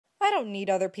I don't need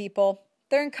other people.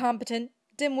 They're incompetent,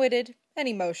 dim-witted, and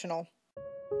emotional.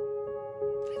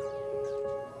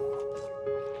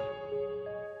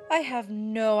 I have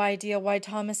no idea why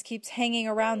Thomas keeps hanging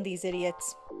around these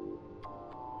idiots.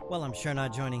 Well, I'm sure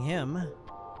not joining him.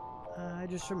 I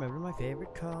just remembered my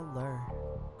favorite color.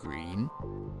 Green?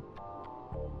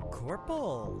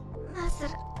 Corporal! Master,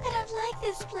 I don't like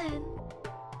this plan.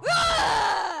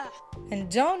 And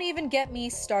don't even get me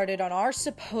started on our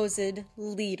supposed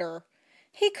leader.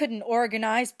 He couldn't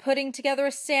organize putting together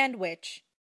a sandwich.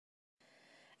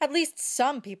 At least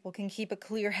some people can keep a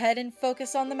clear head and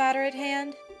focus on the matter at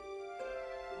hand.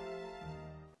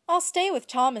 I'll stay with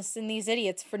Thomas and these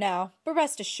idiots for now, but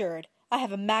rest assured, I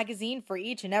have a magazine for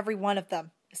each and every one of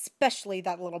them, especially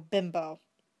that little bimbo.